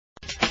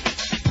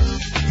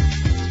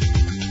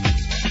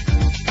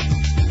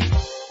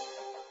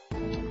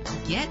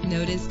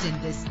noticed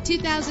in this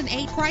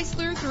 2008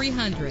 Chrysler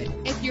 300.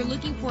 If you're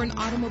looking for an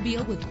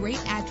automobile with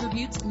great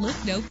attributes, look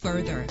no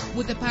further.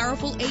 With a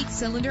powerful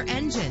 8-cylinder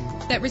engine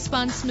that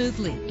responds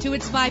smoothly to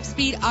its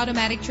 5-speed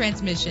automatic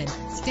transmission,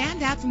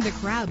 stand out from the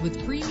crowd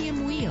with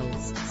premium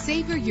wheels.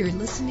 Savor your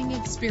listening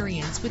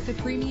experience with the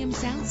premium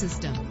sound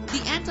system.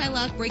 The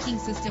anti-lock braking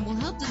system will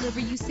help deliver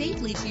you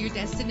safely to your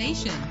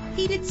destination.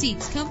 Heated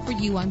seats comfort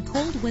you on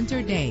cold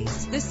winter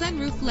days. The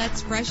sunroof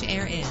lets fresh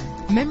air in.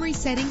 Memory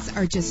settings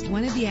are just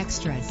one of the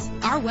extras.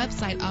 Our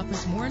website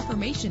offers more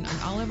information on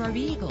all of our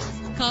vehicles.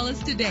 Call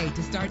us today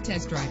to start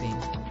test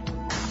driving.